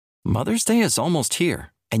Mother's Day is almost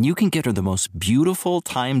here, and you can get her the most beautiful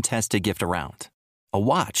time-tested gift around. A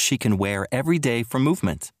watch she can wear every day from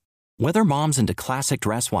Movement. Whether mom's into classic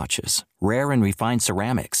dress watches, rare and refined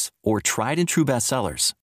ceramics, or tried and true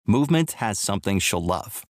bestsellers, Movement has something she'll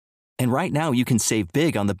love. And right now you can save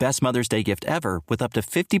big on the best Mother's Day gift ever with up to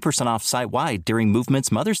 50% off site-wide during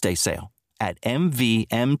Movement's Mother's Day sale at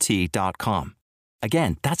MVMT.com.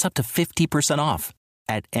 Again, that's up to 50% off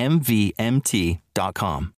at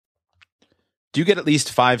MVMT.com. Do you get at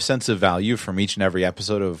least 5 cents of value from each and every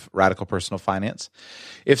episode of Radical Personal Finance?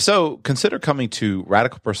 If so, consider coming to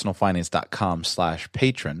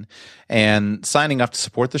radicalpersonalfinance.com/patron and signing up to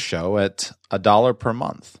support the show at $1 per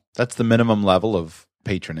month. That's the minimum level of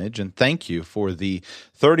patronage, and thank you for the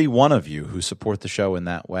 31 of you who support the show in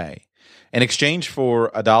that way. In exchange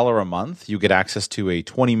for $1 a month, you get access to a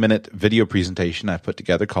 20-minute video presentation I've put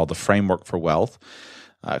together called The Framework for Wealth,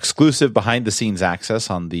 exclusive behind-the-scenes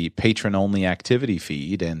access on the patron-only activity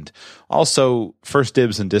feed, and also first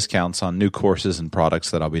dibs and discounts on new courses and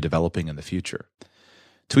products that I'll be developing in the future.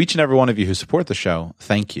 To each and every one of you who support the show,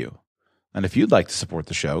 thank you. And if you'd like to support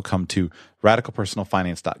the show, come to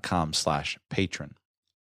radicalpersonalfinance.com/patron.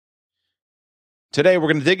 Today, we're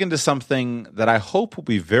going to dig into something that I hope will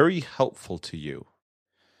be very helpful to you.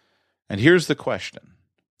 And here's the question.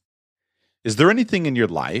 Is there anything in your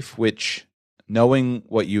life which, knowing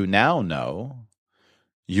what you now know,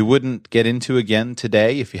 you wouldn't get into again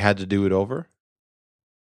today if you had to do it over?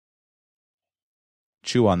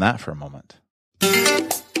 Chew on that for a moment.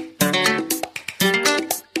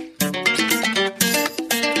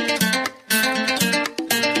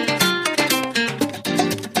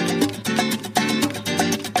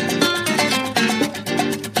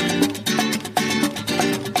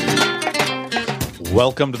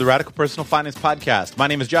 Welcome to the Radical Personal Finance Podcast. My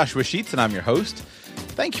name is Joshua Sheets, and I'm your host.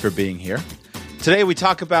 Thank you for being here. Today, we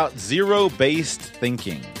talk about zero-based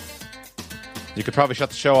thinking. You could probably shut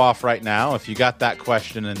the show off right now if you got that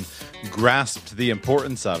question and grasped the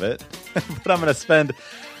importance of it. But I'm going to spend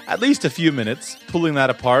at least a few minutes pulling that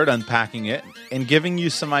apart, unpacking it, and giving you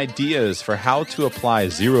some ideas for how to apply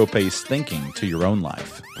zero-based thinking to your own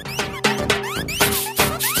life.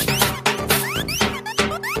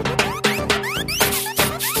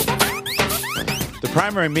 The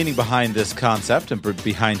primary meaning behind this concept and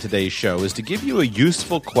behind today's show is to give you a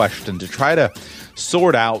useful question to try to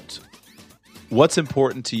sort out what's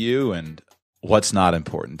important to you and what's not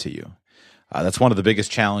important to you. That's one of the biggest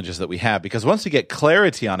challenges that we have, because once we get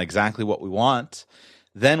clarity on exactly what we want,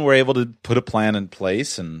 then we're able to put a plan in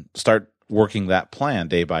place and start working that plan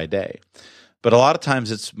day by day. But a lot of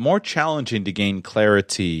times it's more challenging to gain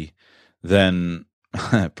clarity than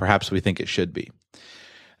perhaps we think it should be.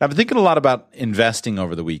 I've been thinking a lot about investing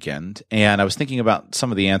over the weekend, and I was thinking about some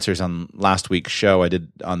of the answers on last week's show I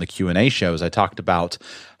did on the Q&A shows. I talked about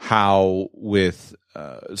how with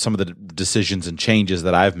some of the decisions and changes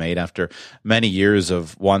that I've made after many years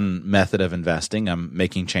of one method of investing, I'm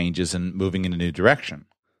making changes and moving in a new direction.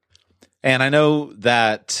 And I know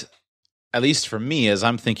that, at least for me, as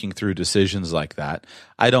I'm thinking through decisions like that,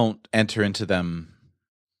 I don't enter into them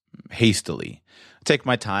hastily. I take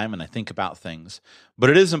my time and I think about things. But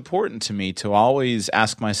it is important to me to always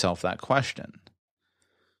ask myself that question.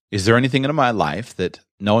 Is there anything in my life that,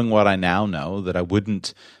 knowing what I now know, that I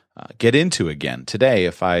wouldn't get into again today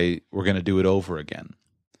if I were going to do it over again?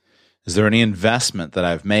 Is there any investment that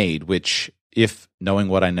I've made which, if knowing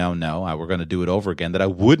what I now know, I were going to do it over again, that I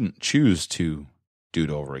wouldn't choose to do it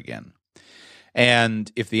over again?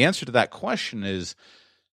 And if the answer to that question is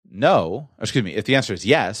if the answer is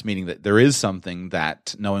yes, meaning that there is something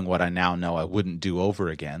that, knowing what I now know, I wouldn't do over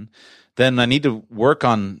again, then I need to work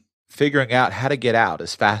on figuring out how to get out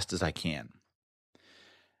as fast as I can.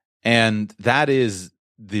 And that is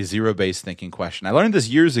the zero-based thinking question. I learned this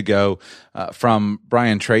years ago from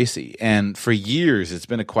Brian Tracy, and for years it's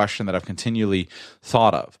been a question that I've continually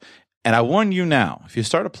thought of. And I warn you now, if you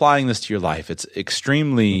start applying this to your life, it's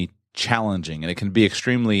extremely challenging, and it can be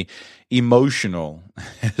extremely emotional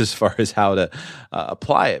as far as how to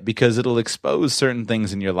apply it, because it'll expose certain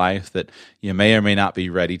things in your life that you may or may not be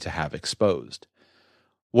ready to have exposed.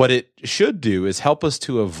 What it should do is help us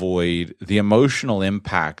to avoid the emotional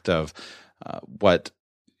impact of what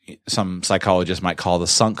some psychologists might call the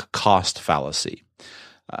sunk cost fallacy.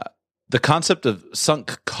 The concept of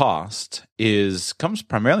sunk cost comes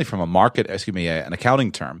primarily from an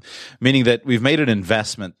accounting term, meaning that we've made an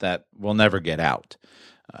investment that will never get out.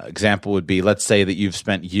 Example would be, let's say that you've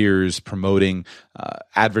spent years promoting,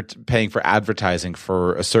 paying for advertising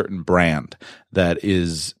for a certain brand that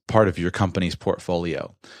is part of your company's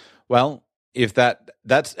portfolio. Well, if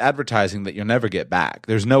that's advertising that you'll never get back.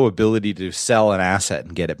 There's no ability to sell an asset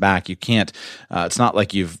and get it back. You can't. It's not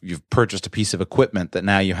like you've purchased a piece of equipment that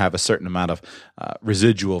now you have a certain amount of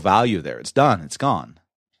residual value there. It's done. It's gone.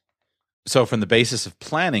 So from the basis of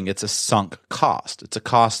planning, it's a sunk cost. It's a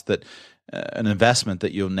cost that an investment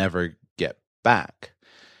that you'll never get back.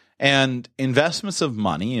 And investments of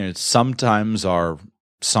money sometimes are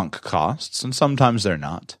sunk costs and sometimes they're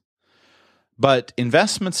not. But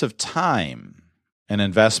investments of time and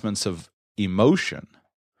investments of emotion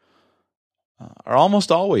are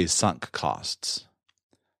almost always sunk costs.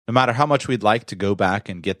 No matter how much we'd like to go back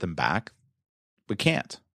and get them back, we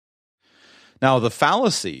can't. Now, the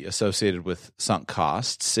fallacy associated with sunk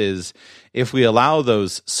costs is if we allow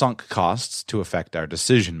those sunk costs to affect our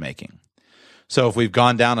decision making. So if we've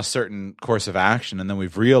gone down a certain course of action and then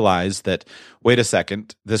we've realized that, wait a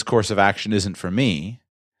second, this course of action isn't for me,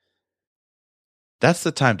 that's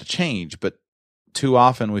the time to change. But too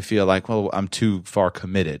often we feel like, well, I'm too far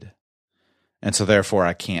committed, and so therefore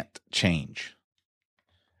I can't change.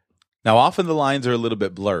 Now, often the lines are a little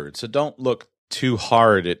bit blurred, so don't look too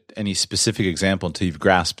hard at any specific example until you've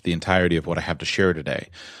grasped the entirety of what I have to share today.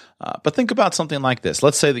 But think about something like this.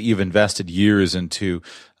 Let's say that you've invested years into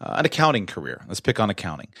an accounting career. Let's pick on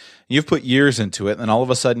accounting. You've put years into it, and all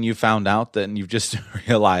of a sudden you found out that, and you've just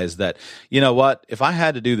realized that, you know what, if I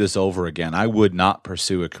had to do this over again, I would not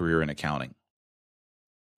pursue a career in accounting.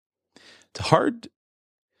 It's a hard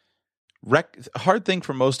thing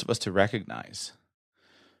for most of us to recognize.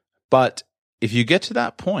 But if you get to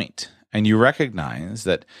that point and you recognize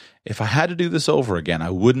that if I had to do this over again,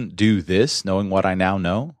 I wouldn't do this, knowing what I now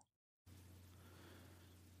know,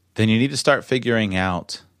 then you need to start figuring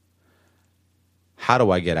out, how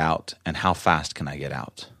do I get out and how fast can I get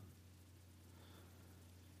out?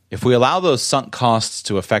 If we allow those sunk costs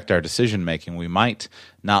to affect our decision making, we might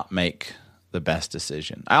not make the best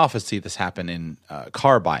decision. I often see this happen in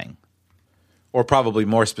car buying, or probably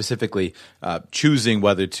more specifically, choosing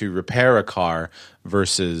whether to repair a car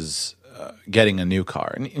versus getting a new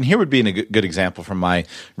car. And here would be a good example from my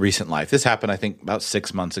recent life. This happened, I think, about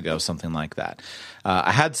 6 months ago, something like that.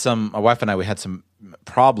 My wife and I, we had some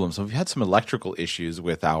problems. We had some electrical issues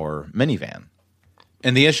with our minivan.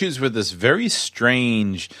 And the issues were this very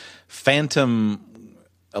strange phantom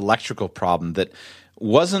electrical problem that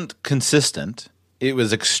wasn't consistent. It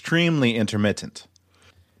was extremely intermittent.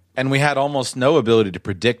 And we had almost no ability to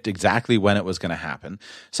predict exactly when it was going to happen.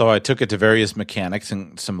 So I took it to various mechanics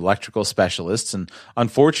and some electrical specialists, and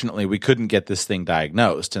unfortunately, we couldn't get this thing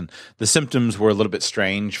diagnosed. And the symptoms were a little bit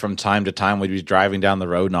strange. From time to time, we'd be driving down the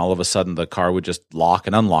road, and all of a sudden, the car would just lock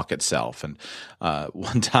and unlock itself. And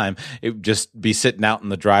one time, it would just be sitting out in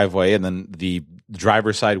the driveway, and then the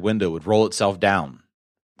driver's side window would roll itself down.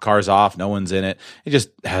 Car's off, no one's in it. It just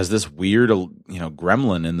has this weird,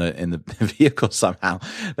 gremlin in the vehicle somehow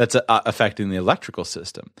that's affecting the electrical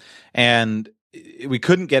system, and we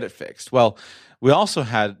couldn't get it fixed. Well, we also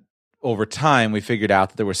had, over time, we figured out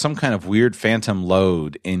that there was some kind of weird phantom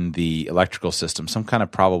load in the electrical system, some kind of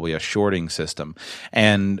probably a shorting system,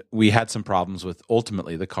 and we had some problems with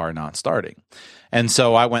ultimately the car not starting. And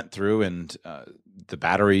so I went through and the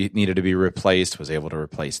battery needed to be replaced, was able to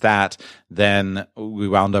replace that. Then we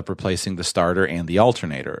wound up replacing the starter and the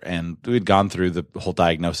alternator. And we'd gone through the whole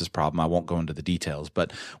diagnosis problem. I won't go into the details,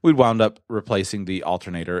 but we'd wound up replacing the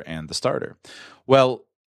alternator and the starter. Well,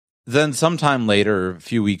 then sometime later, a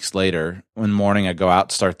few weeks later, one morning I go out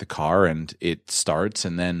to start the car and it starts.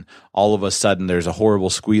 And then all of a sudden there's a horrible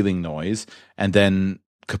squealing noise and then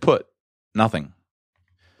kaput, nothing.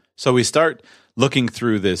 So we start looking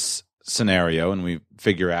through this scenario and we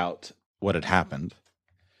figure out what had happened.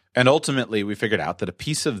 And ultimately, we figured out that a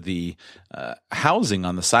piece of the housing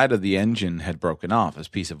on the side of the engine had broken off, this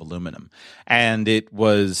piece of aluminum. And it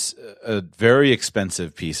was a very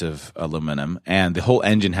expensive piece of aluminum, and the whole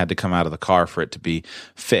engine had to come out of the car for it to be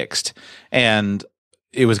fixed. And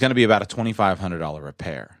it was going to be about a $2,500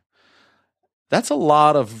 repair. That's a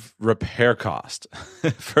lot of repair cost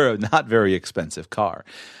for a not very expensive car.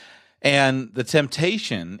 And the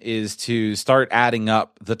temptation is to start adding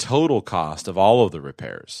up the total cost of all of the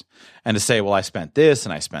repairs and to say, well, I spent this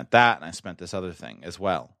and I spent that and I spent this other thing as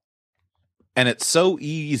well. And it's so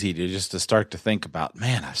easy to start to think about,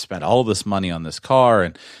 man, I've spent all this money on this car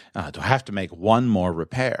and do I have to make one more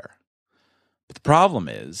repair? But the problem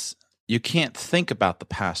is you can't think about the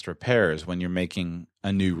past repairs when you're making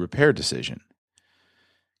a new repair decision.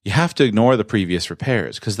 You have to ignore the previous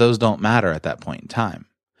repairs because those don't matter at that point in time.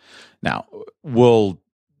 Now, we'll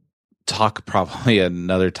talk probably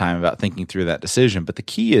another time about thinking through that decision, but the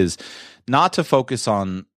key is not to focus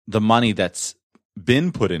on the money that's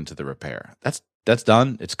been put into the repair. That's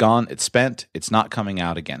done. It's gone. It's spent. It's not coming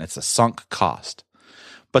out again. It's a sunk cost.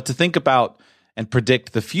 But to think about and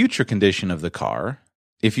predict the future condition of the car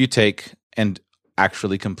if you take and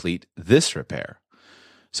actually complete this repair.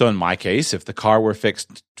 So in my case, if the car were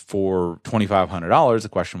fixed for $2,500, the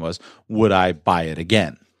question was, would I buy it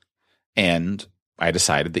again? And I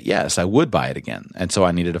decided that yes, I would buy it again. And so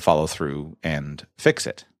I needed to follow through and fix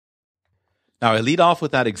it. Now, I lead off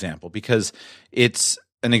with that example because it's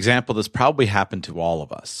an example that's probably happened to all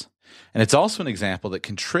of us. And it's also an example that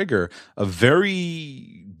can trigger a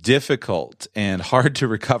very difficult and hard to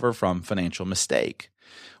recover from financial mistake.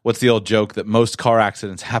 What's the old joke that most car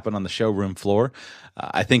accidents happen on the showroom floor?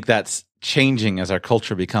 I think that's changing as our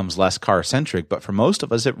culture becomes less car-centric, but for most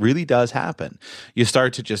of us, it really does happen. You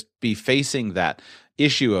start to just be facing that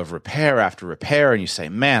issue of repair after repair, and you say,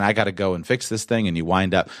 man, I got to go and fix this thing, and you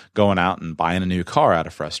wind up going out and buying a new car out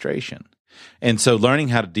of frustration. And so learning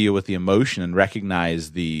how to deal with the emotion and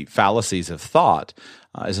recognize the fallacies of thought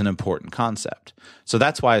is an important concept. So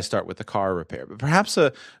that's why I start with the car repair. But perhaps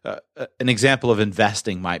an example of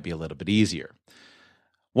investing might be a little bit easier.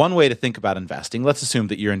 One way to think about investing, let's assume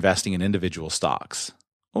that you're investing in individual stocks,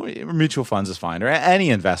 or mutual funds is fine, or any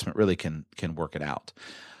investment really can work it out.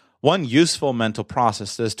 One useful mental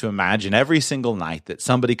process is to imagine every single night that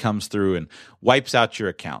somebody comes through and wipes out your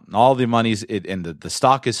account, and all the money's and the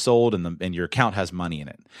stock is sold, and your account has money in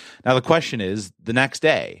it. Now the question is, the next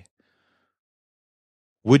day,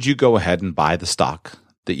 would you go ahead and buy the stock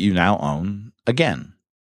that you now own again,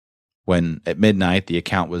 when at midnight the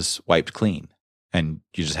account was wiped clean and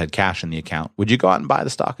you just had cash in the account? Would you go out and buy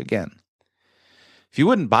the stock again? If you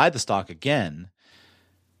wouldn't buy the stock again,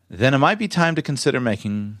 then it might be time to consider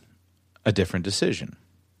making a different decision.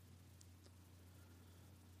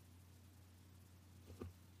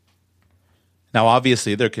 Now,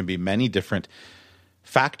 obviously, there can be many different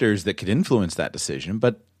factors that could influence that decision,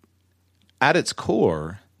 but at its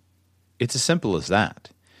core, it's as simple as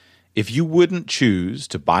that. If you wouldn't choose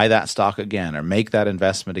to buy that stock again or make that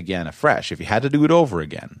investment again afresh, if you had to do it over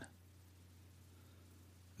again,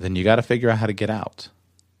 then you got to figure out how to get out.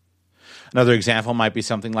 Another example might be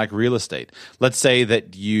something like real estate. Let's say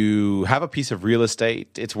that you have a piece of real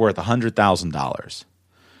estate, it's worth $100,000.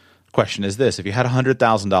 The question is this: if you had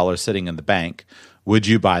 $100,000 sitting in the bank, would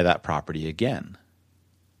you buy that property again?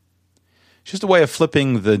 It's just a way of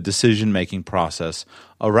flipping the decision-making process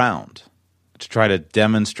around to try to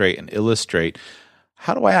demonstrate and illustrate,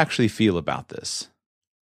 how do I actually feel about this?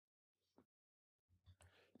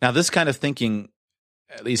 Now, this kind of thinking,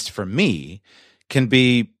 at least for me, can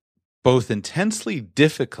be both intensely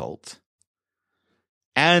difficult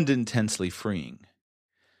and intensely freeing.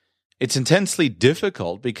 It's intensely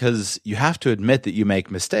difficult because you have to admit that you make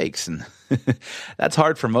mistakes, and that's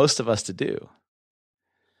hard for most of us to do.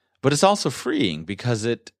 But it's also freeing because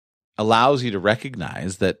it allows you to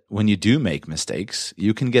recognize that when you do make mistakes,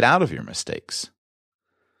 you can get out of your mistakes.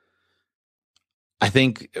 I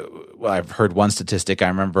think, I've heard one statistic. I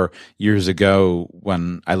remember years ago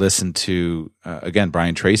when I listened to, again,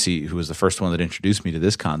 Brian Tracy, who was the first one that introduced me to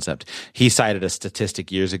this concept. He cited a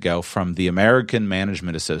statistic years ago from the American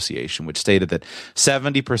Management Association, which stated that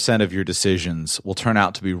 70% of your decisions will turn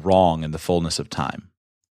out to be wrong in the fullness of time.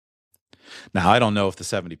 Now, I don't know if the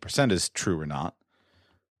 70% is true or not.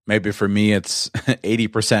 Maybe for me it's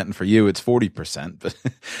 80% and for you it's 40%. But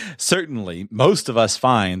certainly most of us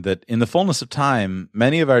find that in the fullness of time,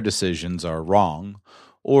 many of our decisions are wrong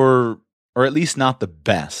or at least not the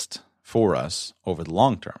best for us over the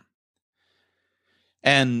long term.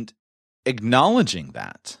 And acknowledging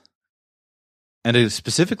that, and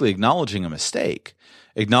specifically acknowledging a mistake,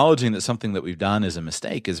 acknowledging that something that we've done is a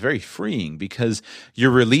mistake is very freeing because you're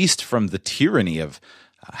released from the tyranny of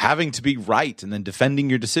having to be right and then defending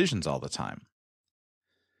your decisions all the time.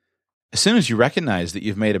 As soon as you recognize that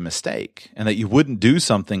you've made a mistake and that you wouldn't do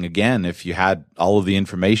something again if you had all of the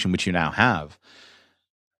information which you now have,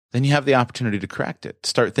 then you have the opportunity to correct it.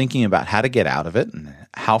 Start thinking about how to get out of it and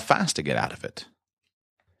how fast to get out of it.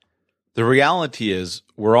 The reality is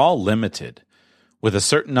we're all limited with a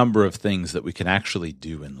certain number of things that we can actually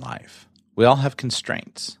do in life. We all have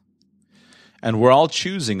constraints. And we're all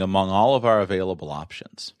choosing among all of our available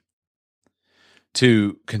options.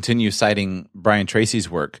 To continue citing Brian Tracy's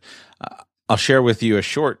work, I'll share with you a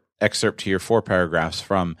short excerpt here, 4 paragraphs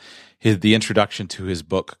from the introduction to his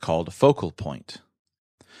book called Focal Point.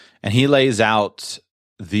 And he lays out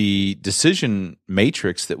the decision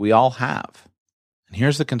matrix that we all have. And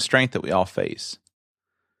here's the constraint that we all face.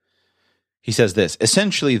 He says this: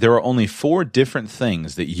 essentially, there are only 4 different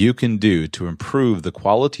things that you can do to improve the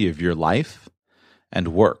quality of your life and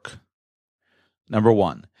work. Number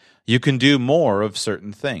one, you can do more of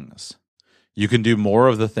certain things. You can do more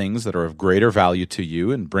of the things that are of greater value to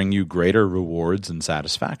you and bring you greater rewards and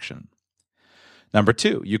satisfaction. Number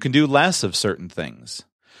two, you can do less of certain things.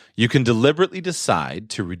 You can deliberately decide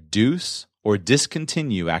to reduce or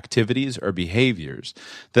discontinue activities or behaviors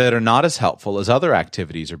that are not as helpful as other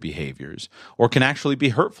activities or behaviors, or can actually be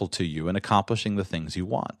hurtful to you in accomplishing the things you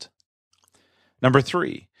want. Number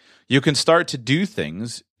three, you can start to do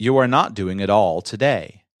things you are not doing at all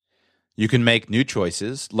today. You can make new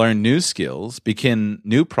choices, learn new skills, begin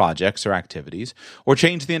new projects or activities, or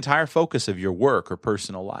change the entire focus of your work or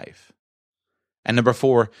personal life. And number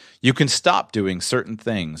four, you can stop doing certain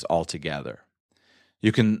things altogether.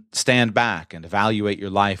 You can stand back and evaluate your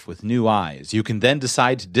life with new eyes. You can then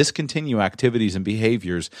decide to discontinue activities and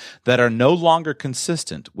behaviors that are no longer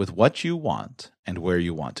consistent with what you want and where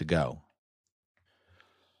you want to go.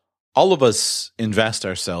 All of us invest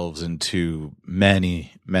ourselves into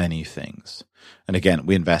many, many things. And again,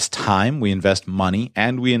 we invest time, we invest money,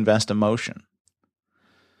 and we invest emotion.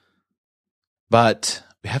 But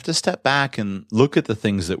we have to step back and look at the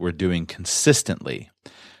things that we're doing consistently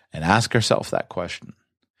and ask ourselves that question.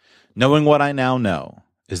 Knowing what I now know,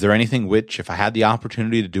 is there anything which, if I had the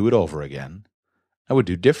opportunity to do it over again, I would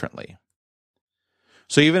do differently?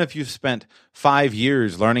 So even if you've spent 5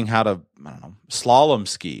 years learning how to, slalom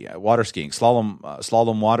ski, water skiing,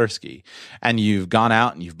 slalom water ski, and you've gone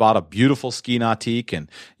out and you've bought a beautiful ski nautique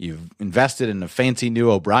and you've invested in a fancy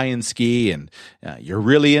new O'Brien ski and you're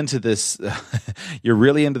really into this, you're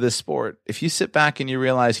really into this sport. If you sit back and you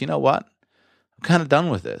realize, you know what, I'm kind of done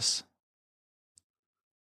with this.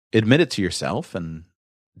 Admit it to yourself and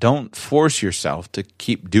don't force yourself to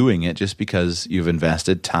keep doing it just because you've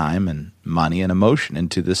invested time and money and emotion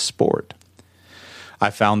into this sport. I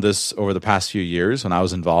found this over the past few years when I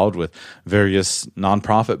was involved with various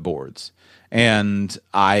nonprofit boards. And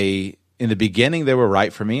in the beginning, they were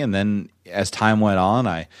right for me. And then as time went on,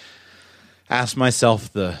 I asked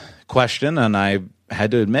myself the question and I had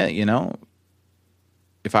to admit,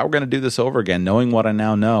 if I were going to do this over again, knowing what I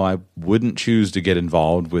now know, I wouldn't choose to get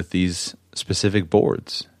involved with these specific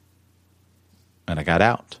boards. And I got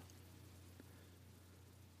out.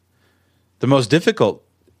 The most difficult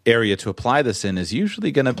area to apply this in is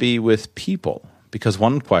usually going to be with people, because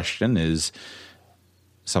one question is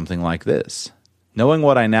something like this. Knowing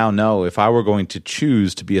what I now know, if I were going to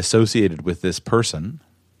choose to be associated with this person,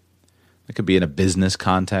 it could be in a business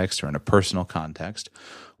context or in a personal context,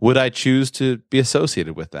 would I choose to be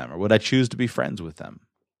associated with them, or would I choose to be friends with them?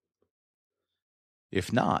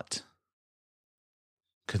 If not,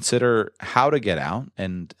 consider how to get out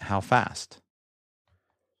and how fast.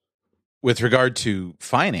 With regard to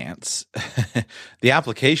finance, the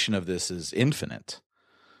application of this is infinite.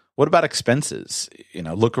 What about expenses?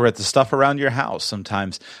 Look at the stuff around your house.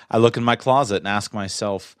 Sometimes I look in my closet and ask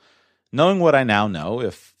myself, knowing what I now know,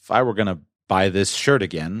 if I were going to buy this shirt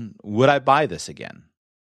again, would I buy this again?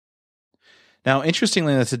 Now,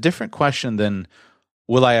 interestingly, that's a different question than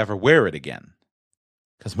will I ever wear it again?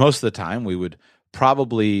 Because most of the time we would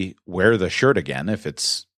probably wear the shirt again if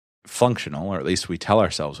it's functional, or at least we tell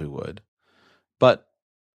ourselves we would. But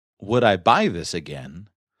would I buy this again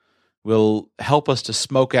will help us to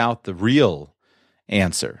smoke out the real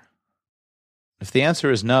answer. If the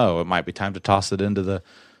answer is no, it might be time to toss it into the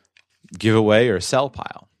giveaway or sell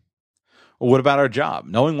pile. Or what about our job?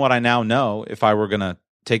 Knowing what I now know, if I were going to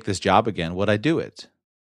take this job again, would I do it?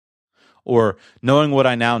 Or knowing what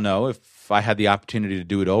I now know, if I had the opportunity to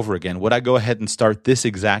do it over again, would I go ahead and start this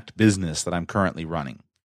exact business that I'm currently running?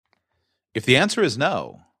 If the answer is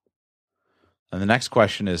no, then the next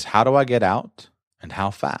question is, how do I get out and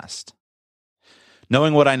how fast?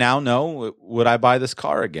 Knowing what I now know, would I buy this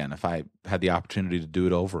car again if I had the opportunity to do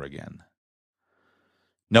it over again?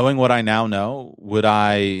 Knowing what I now know, would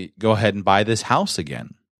I go ahead and buy this house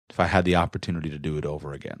again if I had the opportunity to do it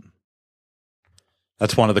over again?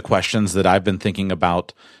 That's one of the questions that I've been thinking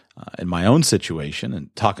about in my own situation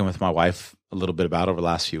and talking with my wife a little bit about over the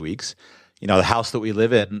last few weeks. The house that we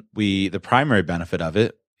live in, the primary benefit of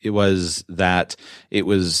it was that it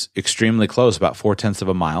was extremely close, about 0.4 of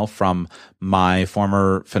a mile from my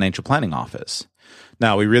former financial planning office.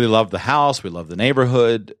 Now, we really love the house, we love the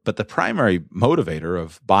neighborhood, but the primary motivator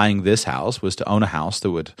of buying this house was to own a house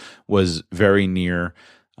that was very near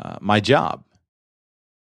my job,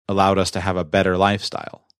 allowed us to have a better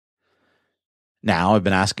lifestyle. Now, I've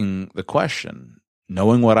been asking the question,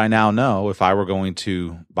 knowing what I now know, if I were going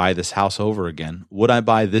to buy this house over again, would I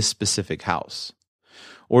buy this specific house?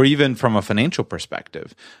 Or even from a financial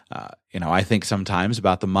perspective, I think sometimes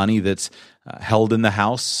about the money that's held in the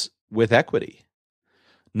house with equity.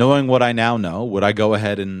 Knowing what I now know, would I go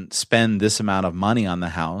ahead and spend this amount of money on the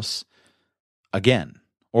house again?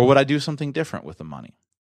 Or would I do something different with the money?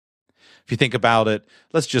 If you think about it,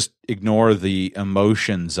 let's just ignore the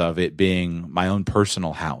emotions of it being my own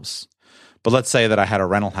personal house. But let's say that I had a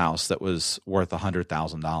rental house that was worth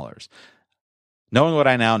 $100,000. Knowing what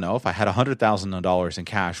I now know, if I had $100,000 in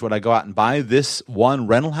cash, would I go out and buy this one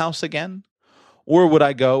rental house again? Or would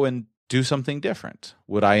I go and do something different?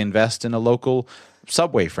 Would I invest in a local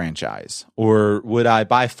Subway franchise? Or would I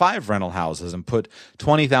buy 5 rental houses and put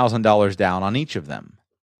 $20,000 down on each of them?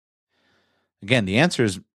 Again, the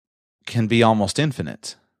answers can be almost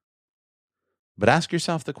infinite. But ask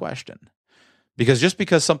yourself the question. Because just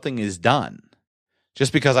because something is done,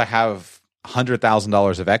 just because I have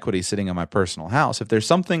 $100,000 of equity sitting in my personal house, if there's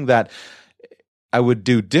something that I would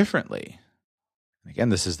do differently, again,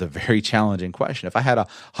 this is the very challenging question. If I had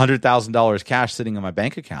 $100,000 cash sitting in my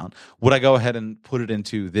bank account, would I go ahead and put it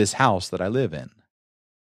into this house that I live in?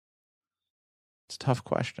 It's a tough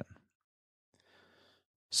question.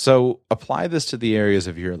 So apply this to the areas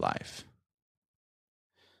of your life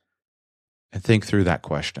and think through that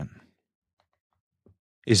question.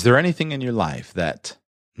 Is there anything in your life that,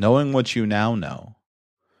 knowing what you now know,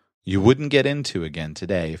 you wouldn't get into again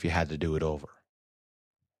today if you had to do it over?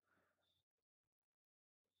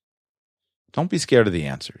 Don't be scared of the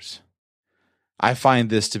answers. I find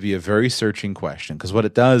this to be a very searching question because what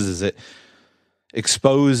it does is it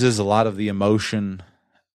exposes a lot of the emotion,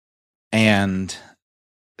 and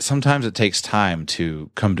sometimes it takes time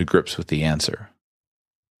to come to grips with the answer.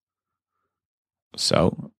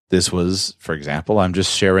 So this was, for example, I'm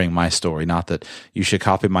just sharing my story. Not that you should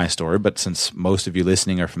copy my story, but since most of you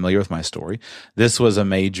listening are familiar with my story, this was a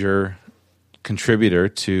major contributor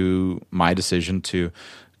to my decision to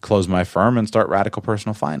close my firm and start Radical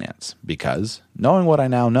Personal Finance. Because knowing what I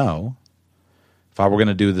now know, if I were going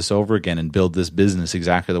to do this over again and build this business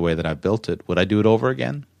exactly the way that I built it, would I do it over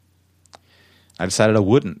again? I decided I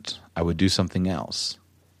wouldn't. I would do something else.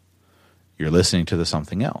 You're listening to the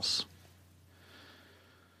something else.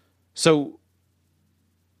 So,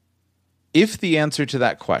 if the answer to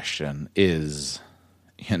that question is,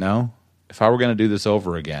 if I were going to do this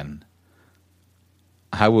over again,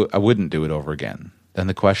 I wouldn't do it over again. Then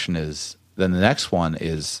the next one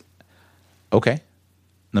is, okay,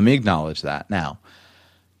 let me acknowledge that. Now,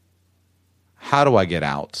 how do I get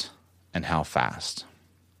out and how fast?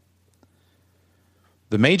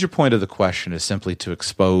 The major point of the question is simply to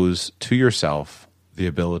expose to yourself the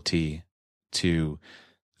ability to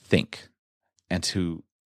think and to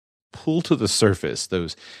pull to the surface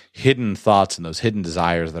those hidden thoughts and those hidden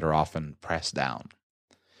desires that are often pressed down.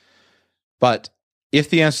 But if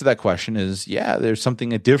the answer to that question is, yeah, there's something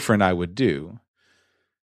different I would do,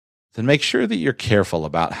 then make sure that you're careful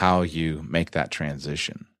about how you make that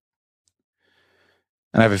transition.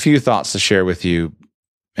 And I have a few thoughts to share with you,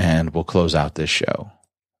 and we'll close out this show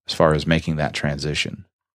as far as making that transition.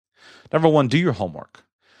 Number one, do your homework.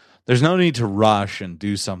 There's no need to rush and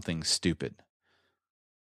do something stupid.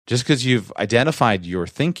 Just because you've identified your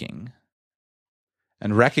thinking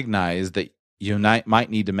and recognized that you might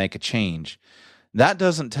need to make a change, that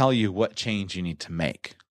doesn't tell you what change you need to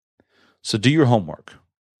make. So do your homework.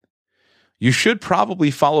 You should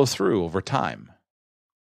probably follow through over time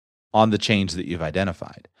on the change that you've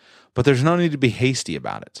identified, but there's no need to be hasty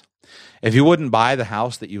about it. If you wouldn't buy the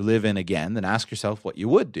house that you live in again, then ask yourself what you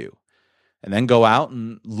would do. And then go out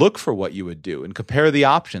and look for what you would do and compare the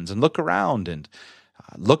options and look around and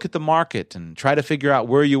look at the market and try to figure out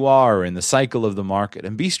where you are in the cycle of the market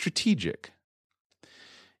and be strategic.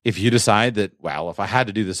 If you decide that, well, if I had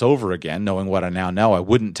to do this over again, knowing what I now know, I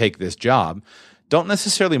wouldn't take this job, don't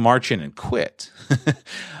necessarily march in and quit.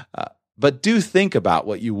 But do think about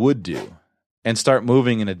what you would do and start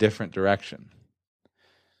moving in a different direction.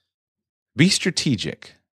 Be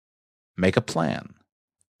strategic. Make a plan.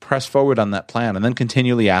 Press forward on that plan, and then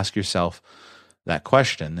continually ask yourself that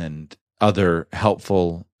question and other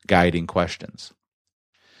helpful guiding questions.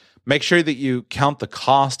 Make sure that you count the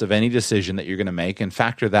cost of any decision that you're going to make and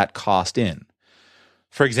factor that cost in.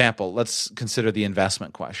 For example, let's consider the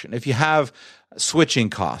investment question. If you have switching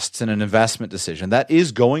costs in an investment decision, that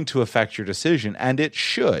is going to affect your decision, and it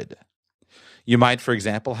should. You might, for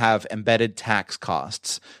example, have embedded tax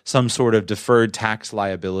costs, some sort of deferred tax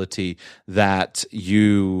liability that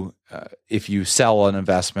if you sell an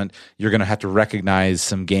investment, you're going to have to recognize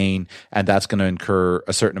some gain, and that's going to incur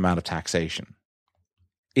a certain amount of taxation.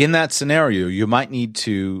 In that scenario, you might need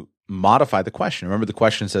to modify the question. Remember, the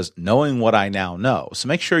question says, knowing what I now know. So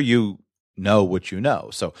make sure you know what you know.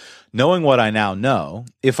 So knowing what I now know,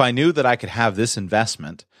 if I knew that I could have this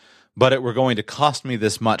investment, but it were going to cost me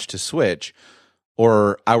this much to switch,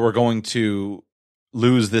 or I were going to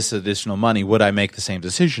lose this additional money, would I make the same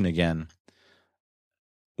decision again?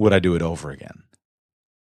 Would I do it over again?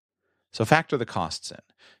 So factor the costs in.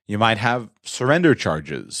 You might have surrender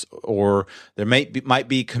charges, or there might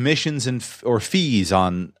be commissions or fees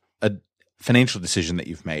on a financial decision that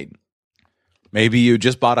you've made. Maybe you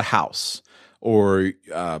just bought a house, or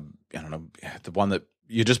I don't know, the one that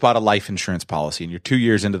you just bought a life insurance policy, and you're 2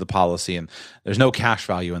 years into the policy, and there's no cash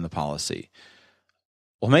value in the policy.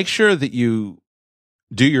 Well, make sure that you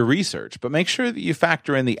do your research, but make sure that you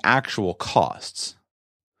factor in the actual costs.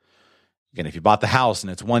 Again, if you bought the house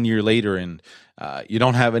and it's 1 year later and you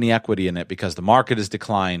don't have any equity in it because the market has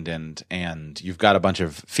declined and you've got a bunch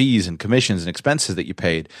of fees and commissions and expenses that you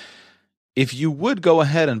paid, if you would go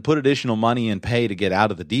ahead and put additional money and pay to get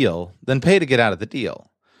out of the deal, then pay to get out of the deal.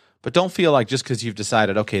 But don't feel like just because you've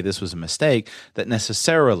decided, okay, this was a mistake, that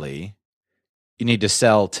necessarily you need to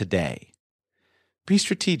sell today. Be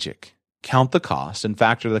strategic. Count the cost and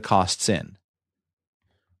factor the costs in.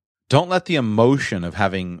 Don't let the emotion of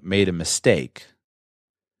having made a mistake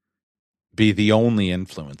be the only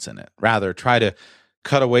influence in it. Rather, try to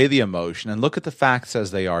cut away the emotion and look at the facts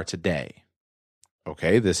as they are today.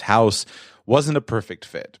 Okay, this house wasn't a perfect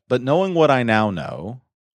fit, but knowing what I now know,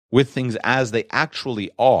 with things as they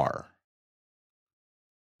actually are,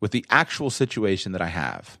 with the actual situation that I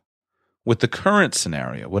have, with the current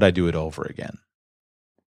scenario, would I do it over again?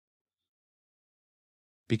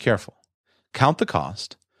 Be careful. Count the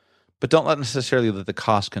cost, but don't necessarily let the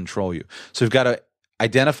cost control you. So you've got to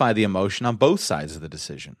identify the emotion on both sides of the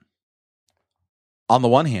decision. On the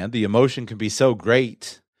one hand, the emotion can be so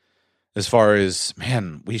great as far as,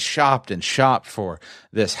 man, we shopped and shopped for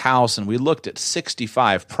this house and we looked at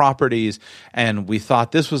 65 properties and we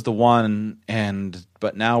thought this was the one,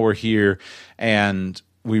 but now we're here and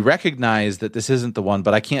we recognize that this isn't the one,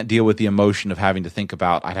 but I can't deal with the emotion of having to think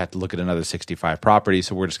about I'd have to look at another 65 properties,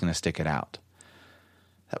 so we're just going to stick it out.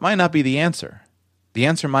 That might not be the answer. The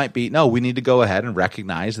answer might be, no, we need to go ahead and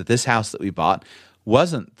recognize that this house that we bought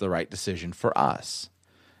wasn't the right decision for us.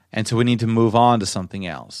 And so we need to move on to something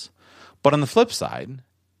else. But on the flip side,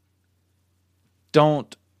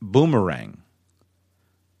 don't boomerang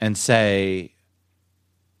and say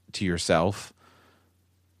to yourself,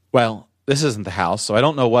 well, this isn't the house, so I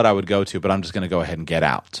don't know what I would go to, but I'm just going to go ahead and get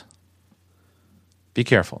out. Be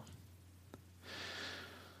careful.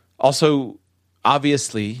 Also,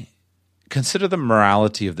 obviously, consider the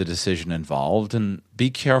morality of the decision involved and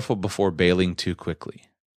be careful before bailing too quickly.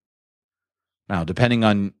 Now, depending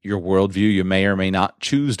on your worldview, you may or may not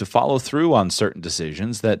choose to follow through on certain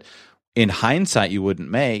decisions that in hindsight you wouldn't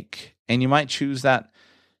make, and you might choose that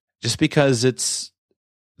just because it's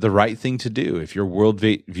the right thing to do if your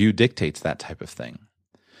worldview dictates that type of thing.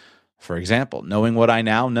 For example, knowing what I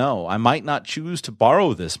now know, I might not choose to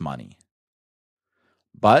borrow this money,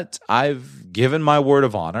 but I've given my word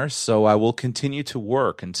of honor, so I will continue to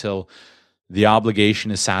work until the obligation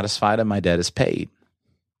is satisfied and my debt is paid.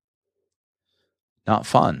 Not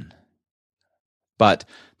fun, but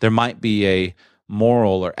there might be a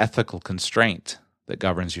moral or ethical constraint that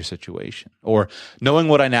governs your situation. Or knowing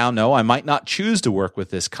what I now know, I might not choose to work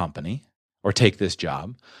with this company or take this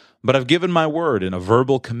job, but I've given my word in a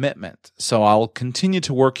verbal commitment, so I'll continue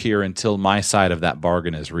to work here until my side of that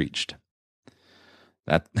bargain is reached.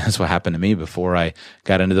 That's what happened to me before I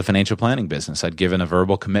got into the financial planning business. I'd given a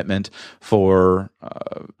verbal commitment for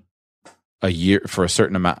a year, for a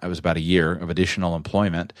certain amount. It was about a year of additional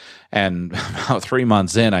employment. And about 3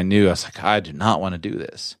 months in, I knew, I was like, I do not want to do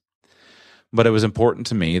this. But it was important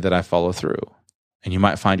to me that I follow through. And you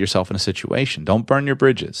might find yourself in a situation. Don't burn your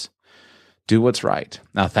bridges. Do what's right.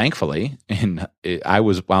 Now, thankfully, I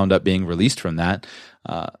was wound up being released from that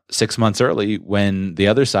 6 months early when the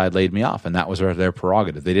other side laid me off, and that was their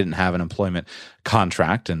prerogative. They didn't have an employment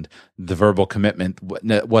contract, and the verbal commitment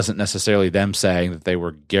wasn't necessarily them saying that they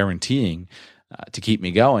were guaranteeing to keep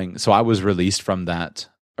me going. So I was released from that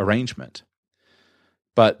arrangement.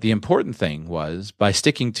 But the important thing was, by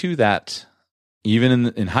sticking to that, even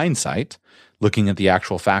in hindsight, looking at the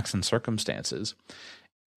actual facts and circumstances,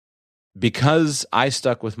 because I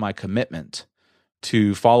stuck with my commitment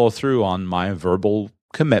to follow through on my verbal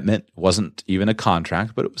commitment, it wasn't even a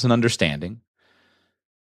contract, but it was an understanding,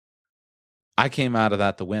 I came out of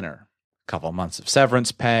that the winner. A couple of months of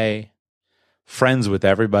severance pay, friends with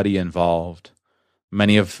everybody involved.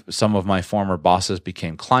 Some of my former bosses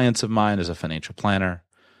became clients of mine as a financial planner,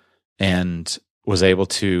 and was able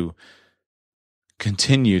to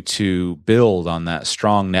continue to build on that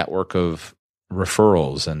strong network of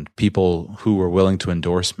referrals and people who were willing to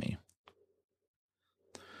endorse me.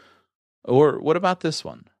 Or what about this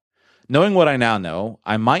one? Knowing what I now know,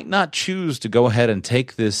 I might not choose to go ahead and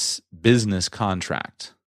take this business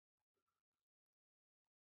contract.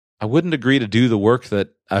 I wouldn't agree to do the work that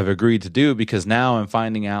I've agreed to do because now I'm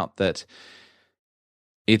finding out that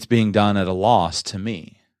it's being done at a loss to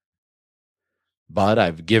me. But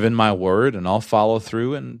I've given my word and I'll follow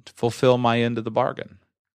through and fulfill my end of the bargain,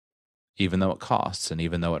 even though it costs and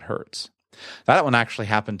even though it hurts. That one actually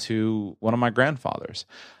happened to one of my grandfathers.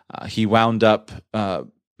 He wound up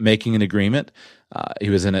making an agreement. He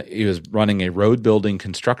was running a road building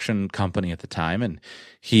construction company at the time, and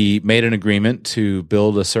he made an agreement to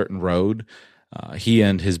build a certain road. He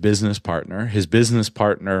and his business partner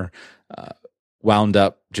wound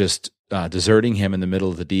up just deserting him in the middle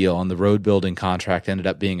of the deal, and the road building contract ended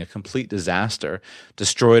up being a complete disaster,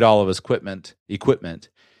 destroyed all of his equipment.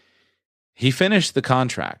 He finished the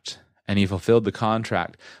contract and he fulfilled the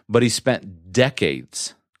contract, but he spent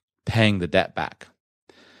decades paying the debt back.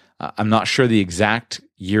 I'm not sure the exact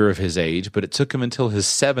year of his age, but it took him until his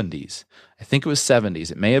 70s. I think it was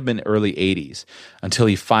 70s. It may have been early 80s until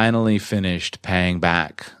he finally finished paying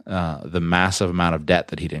back the massive amount of debt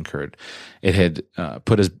that he'd incurred. It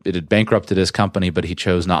had bankrupted his company, but he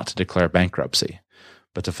chose not to declare bankruptcy,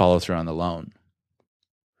 but to follow through on the loan.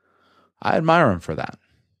 I admire him for that.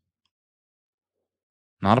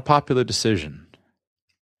 Not a popular decision.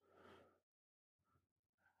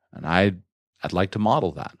 And I'd like to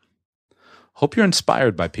model that. Hope you're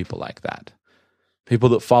inspired by people like that. People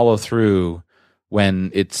that follow through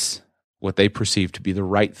when it's what they perceive to be the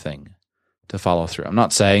right thing to follow through. I'm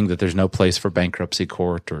not saying that there's no place for bankruptcy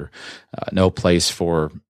court or no place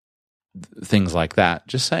for things like that.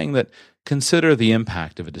 Just saying that consider the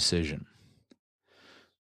impact of a decision.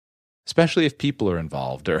 Especially if people are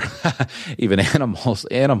involved or even animals.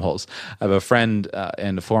 I have a friend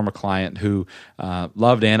and a former client who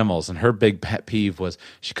loved animals, and her big pet peeve was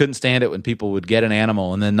she couldn't stand it when people would get an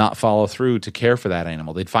animal and then not follow through to care for that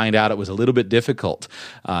animal. They'd find out it was a little bit difficult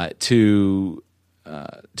to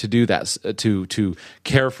do that, to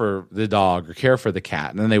care for the dog or care for the cat,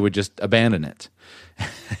 and then they would just abandon it.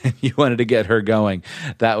 You wanted to get her going,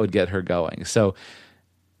 that would get her going. So,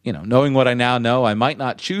 knowing what I now know, I might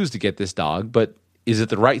not choose to get this dog, but is it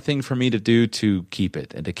the right thing for me to do to keep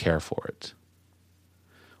it and to care for it?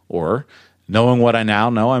 Or, knowing what I now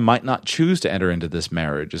know, I might not choose to enter into this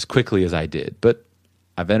marriage as quickly as I did, but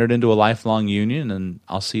I've entered into a lifelong union and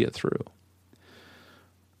I'll see it through.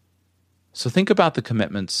 So think about the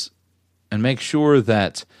commitments and make sure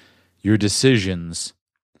that your decisions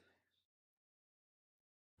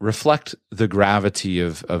reflect the gravity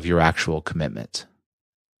of your actual commitment.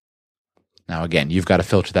 Now, again, you've got to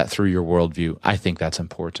filter that through your worldview. I think that's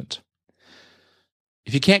important.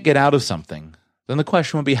 If you can't get out of something, then the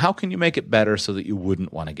question would be, how can you make it better so that you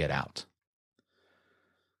wouldn't want to get out?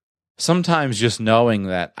 Sometimes just knowing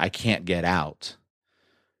that I can't get out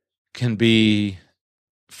can be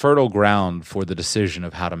fertile ground for the decision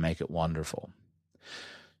of how to make it wonderful.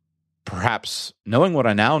 Perhaps knowing what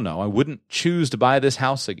I now know, I wouldn't choose to buy this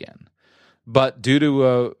house again. But due to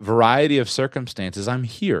a variety of circumstances, I'm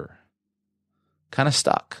here. Kind of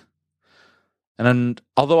stuck. And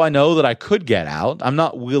although I know that I could get out, I'm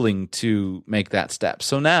not willing to make that step.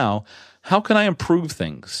 So now, how can I improve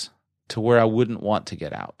things to where I wouldn't want to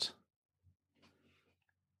get out?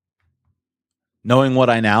 Knowing what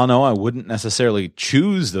I now know, I wouldn't necessarily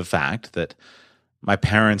choose the fact that my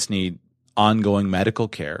parents need ongoing medical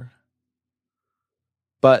care.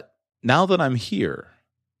 But now that I'm here,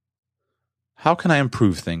 how can I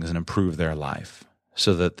improve things and improve their life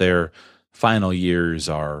so that their final years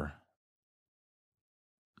are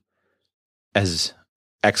as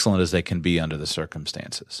excellent as they can be under the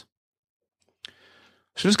circumstances?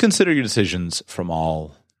 So just consider your decisions from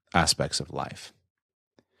all aspects of life.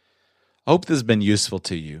 I hope this has been useful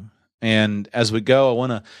to you. And as we go, I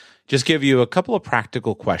want to just give you a couple of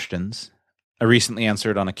practical questions. I recently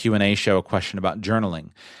answered on a Q&A show a question about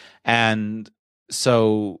journaling. And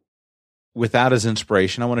so with that as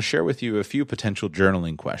inspiration, I want to share with you a few potential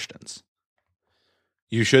journaling questions.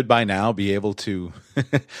 You should by now be able to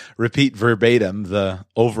repeat verbatim the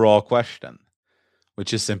overall question,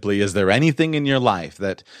 which is simply, is there anything in your life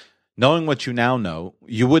that, knowing what you now know,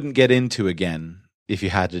 you wouldn't get into again if you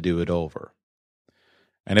had to do it over?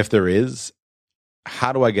 And if there is,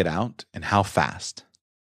 how do I get out and how fast?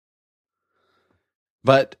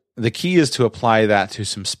 But the key is to apply that to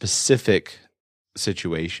some specific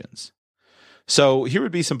situations. So here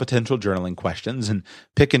would be some potential journaling questions, and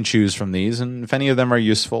pick and choose from these. And if any of them are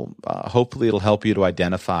useful, hopefully it'll help you to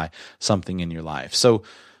identify something in your life. So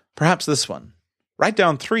perhaps this one: write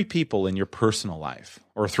down 3 people in your personal life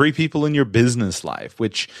or 3 people in your business life,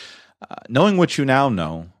 which, knowing what you now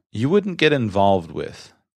know, you wouldn't get involved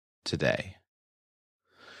with today.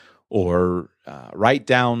 Or write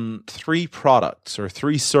down 3 products or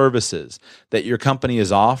 3 services that your company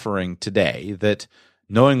is offering today that,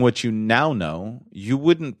 knowing what you now know, you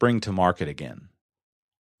wouldn't bring to market again.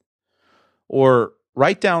 Or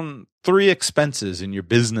write down 3 expenses in your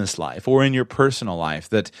business life or in your personal life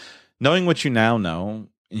that, knowing what you now know,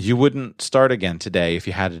 you wouldn't start again today if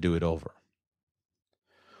you had to do it over.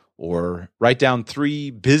 Or write down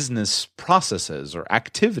 3 business processes or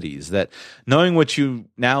activities that, knowing what you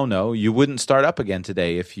now know, you wouldn't start up again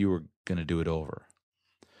today if you were going to do it over.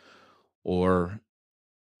 Or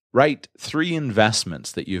write 3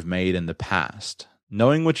 investments that you've made in the past,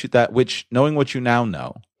 knowing what you now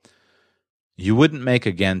know, you wouldn't make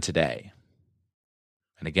again today.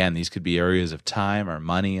 And again, these could be areas of time or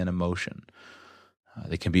money and emotion.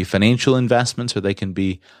 They can be financial investments or they can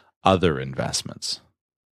be other investments.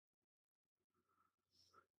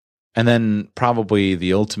 And then probably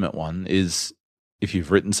the ultimate one is, if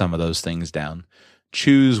you've written some of those things down,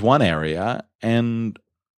 choose one area and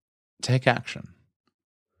take action.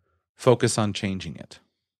 Focus on changing it.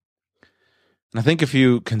 And I think if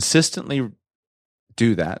you consistently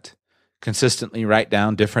do that, consistently write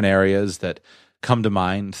down different areas that come to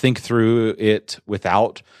mind, think through it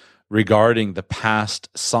without regarding the past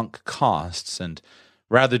sunk costs, and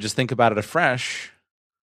rather just think about it afresh,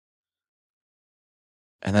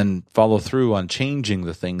 and then follow through on changing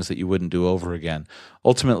the things that you wouldn't do over again.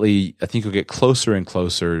 Ultimately, I think you'll get closer and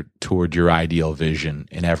closer toward your ideal vision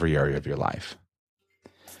in every area of your life.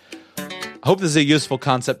 I hope this is a useful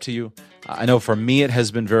concept to you. I know for me it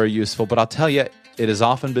has been very useful, but I'll tell you, it has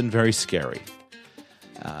often been very scary.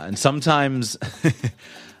 And sometimes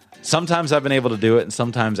I've been able to do it, and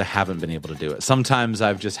sometimes I haven't been able to do it. Sometimes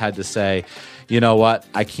I've just had to say, you know what,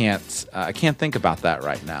 I can't think about that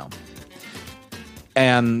right now.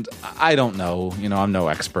 And I don't know, I'm no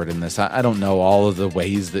expert in this. I don't know all of the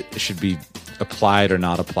ways that should be applied or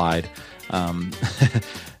not applied.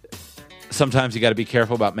 Sometimes you got to be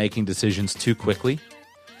careful about making decisions too quickly.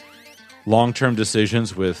 Long-term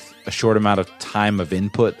decisions with a short amount of time of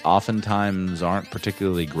input oftentimes aren't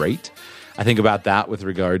particularly great. I think about that with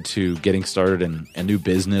regard to getting started in a new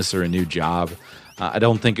business or a new job. I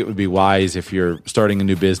don't think it would be wise if you're starting a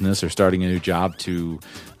new business or starting a new job to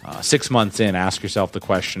 6 months in ask yourself the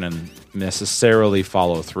question and necessarily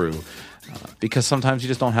follow through because sometimes you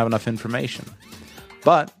just don't have enough information.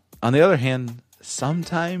 But on the other hand,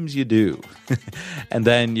 sometimes you do. And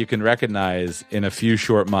then you can recognize in a few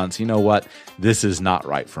short months, you know what, this is not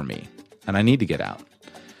right for me and I need to get out.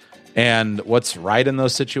 And what's right in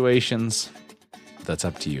those situations, that's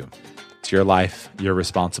up to you. It's your life. You're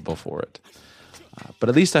responsible for it. But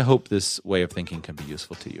at least I hope this way of thinking can be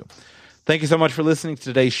useful to you. Thank you so much for listening to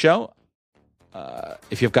today's show.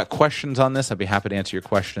 If you've got questions on this, I'd be happy to answer your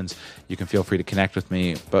questions. You can feel free to connect with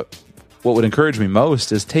me. But what would encourage me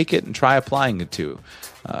most is take it and try applying it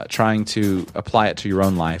trying to apply it to your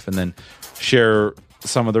own life, and then share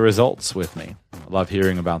some of the results with me. I love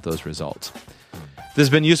hearing about those results. If this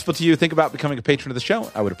has been useful to you, think about becoming a patron of the show.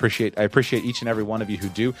 I appreciate each and every one of you who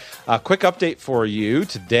do. Quick update for you.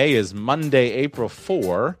 Today is Monday, April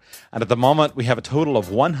 4, and at the moment we have a total of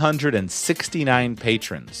 169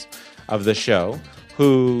 patrons of the show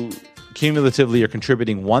who cumulatively are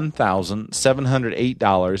contributing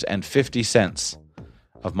 $1,708.50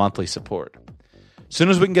 of monthly support. As soon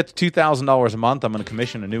as we can get to $2,000 a month, I'm going to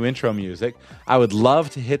commission a new intro music. I would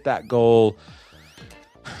love to hit that goal.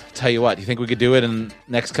 Tell you what, do you think we could do it in the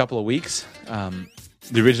next couple of weeks?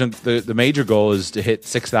 The major goal is to hit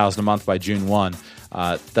 6,000 a month by June 1.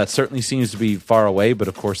 That certainly seems to be far away, but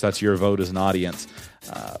of course that's your vote as an audience.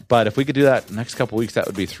 But if we could do that in the next couple of weeks, I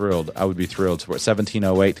would be thrilled. So we're at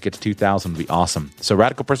 1,708 to get to 2,000 would be awesome. So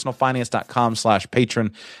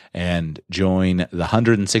radicalpersonalfinance.com/patron and join the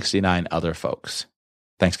 169 other folks.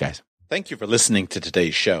 Thanks, guys. Thank you for listening to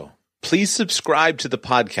today's show. Please subscribe to the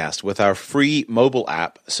podcast with our free mobile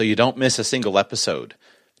app so you don't miss a single episode.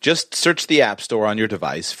 Just search the App Store on your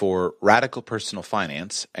device for Radical Personal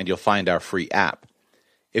Finance, and you'll find our free app.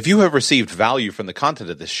 If you have received value from the content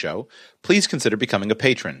of this show, please consider becoming a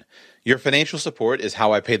patron. Your financial support is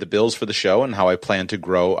how I pay the bills for the show and how I plan to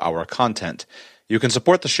grow our content. You can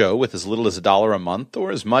support the show with as little as $1 a month or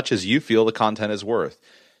as much as you feel the content is worth.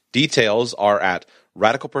 Details are at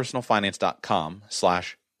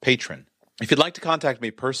radicalpersonalfinance.com/patron. If you'd like to contact me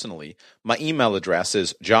personally, my email address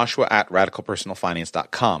is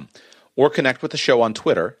joshua@radicalpersonalfinance.com, or connect with the show on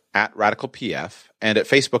Twitter @radicalpf and at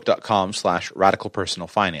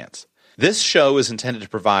facebook.com/radicalpersonalfinance. This show is intended to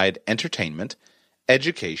provide entertainment,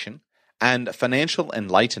 education, and financial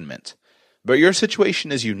enlightenment. But your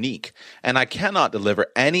situation is unique, and I cannot deliver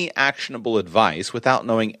any actionable advice without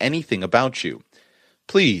knowing anything about you.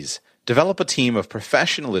 Please, develop a team of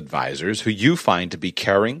professional advisors who you find to be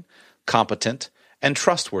caring, competent, and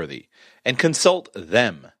trustworthy, and consult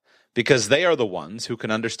them, because they are the ones who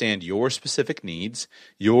can understand your specific needs,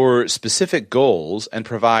 your specific goals, and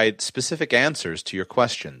provide specific answers to your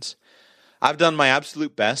questions. I've done my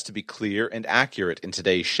absolute best to be clear and accurate in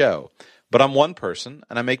today's show, but I'm one person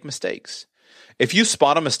and I make mistakes. If you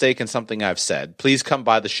spot a mistake in something I've said, please come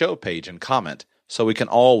by the show page and comment so we can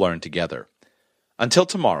all learn together. Until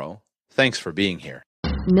tomorrow, thanks for being here.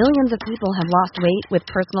 Millions of people have lost weight with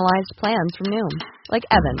personalized plans from Noom. Like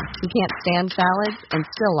Evan, who can't stand salads and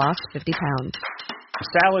still lost 50 pounds.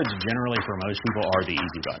 Salads generally for most people are the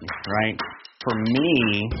easy button, right? For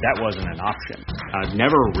me, that wasn't an option. I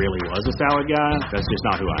never really was a salad guy. That's just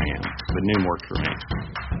not who I am. But Noom worked for me.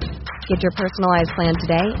 Get your personalized plan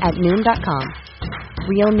today at Noom.com.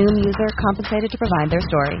 Real Noom user compensated to provide their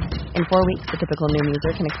story. In 4 weeks, the typical Noom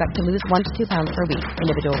user can expect to lose 1 to 2 pounds per week.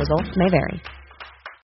 Individual results may vary.